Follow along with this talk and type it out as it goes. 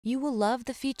You will love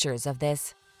the features of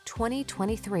this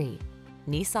 2023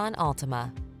 Nissan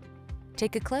Altima.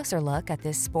 Take a closer look at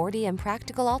this sporty and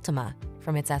practical Altima.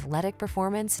 From its athletic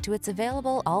performance to its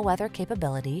available all-weather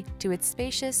capability to its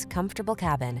spacious, comfortable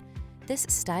cabin, this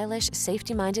stylish,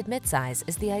 safety-minded midsize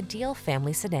is the ideal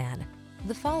family sedan.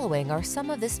 The following are some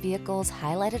of this vehicle's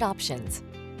highlighted options: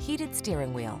 heated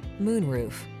steering wheel,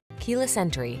 moonroof, keyless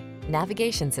entry,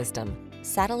 navigation system,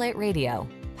 satellite radio,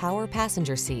 power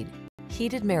passenger seat,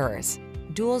 heated mirrors,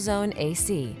 dual zone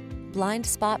AC, blind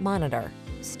spot monitor,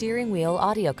 steering wheel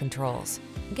audio controls.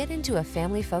 Get into a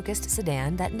family-focused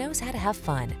sedan that knows how to have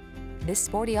fun. This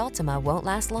sporty Altima won't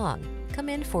last long. Come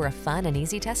in for a fun and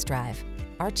easy test drive.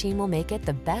 Our team will make it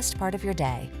the best part of your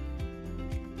day.